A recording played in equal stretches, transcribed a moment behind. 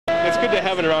it's good to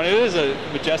have it around. It is a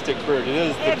majestic bird. It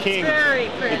is the king. Very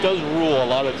pretty. It does rule a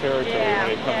lot of territory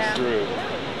when it comes through.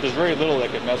 There's very little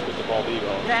that can mess with the bald eagle.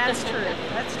 That's true.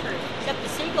 That's true. Except the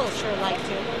seagulls sure like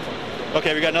to.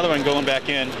 Okay, we got another one going back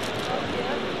in.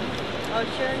 Oh,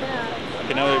 sure enough.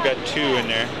 Okay, now we've got 2 in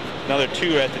there. Another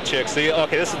 2 at the chicks. See,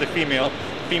 okay, this is the female.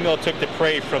 Female took the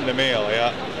prey from the male,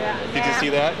 yeah? Did you see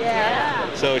that?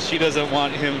 Yeah. So she doesn't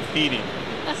want him feeding.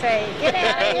 Say, get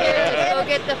out of here. Go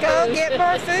get the food. Go get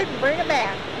more food and bring it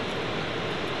back.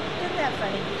 Isn't that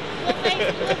funny? Will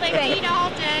they feed all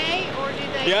day, or do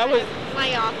they Yeah, kind of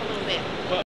lay off a little bit?